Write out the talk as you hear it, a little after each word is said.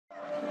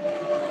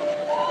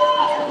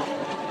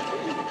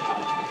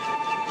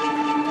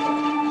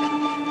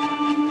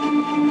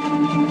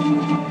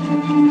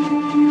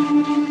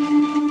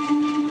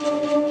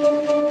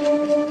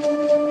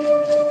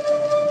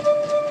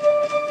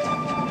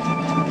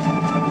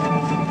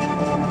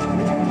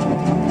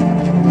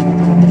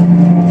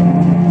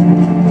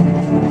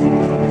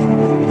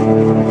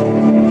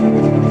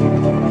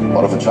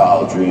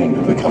dreamed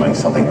of becoming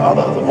something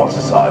other than what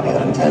society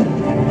had intended?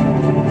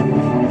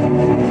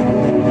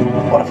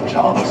 What if a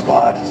child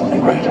aspired to something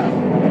greater?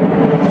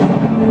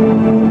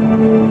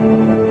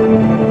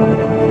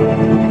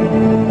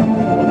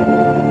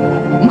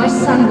 My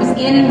son was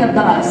in the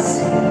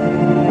bus.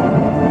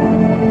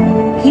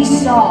 He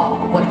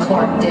saw what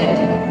Clark did.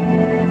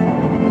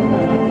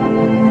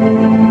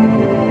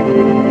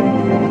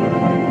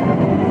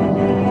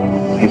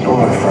 People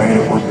are afraid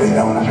of what they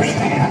don't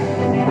understand.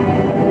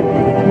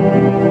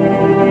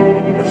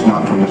 It's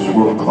not from this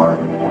world, Clark.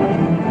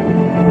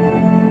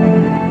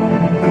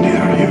 And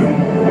neither are you.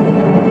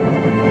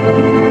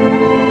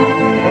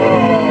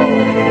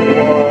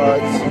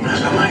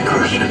 Those are my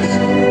questions.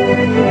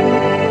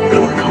 Where do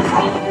I come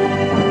from?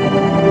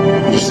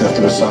 You just have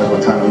to decide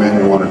what kind of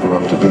man you want to grow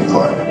up to be,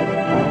 Clark.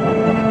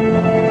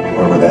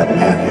 Whoever that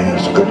man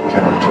is, good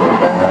character or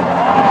bad,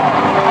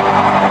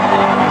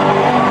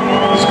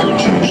 he's going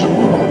to change the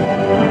world.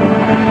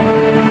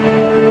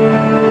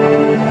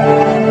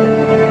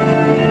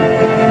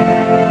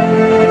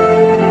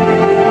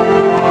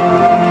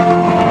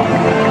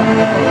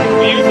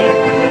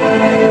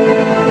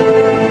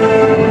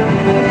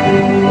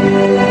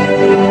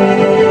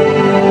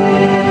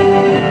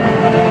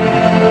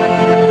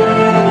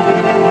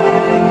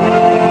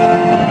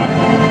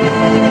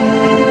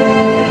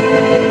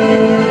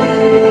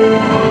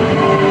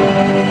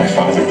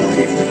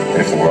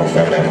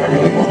 Found out what it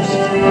really was.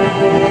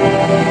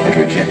 It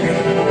rejected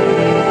me.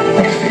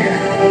 Like fear.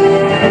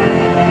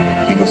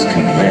 He was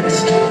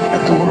convinced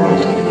that the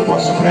world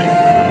wasn't ready.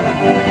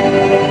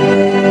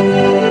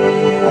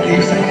 What do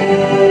you think?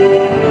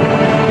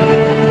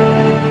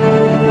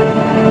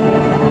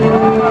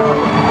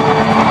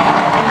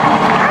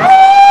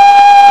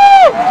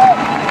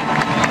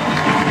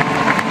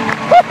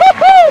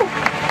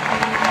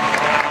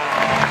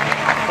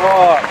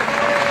 Oh,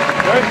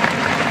 good.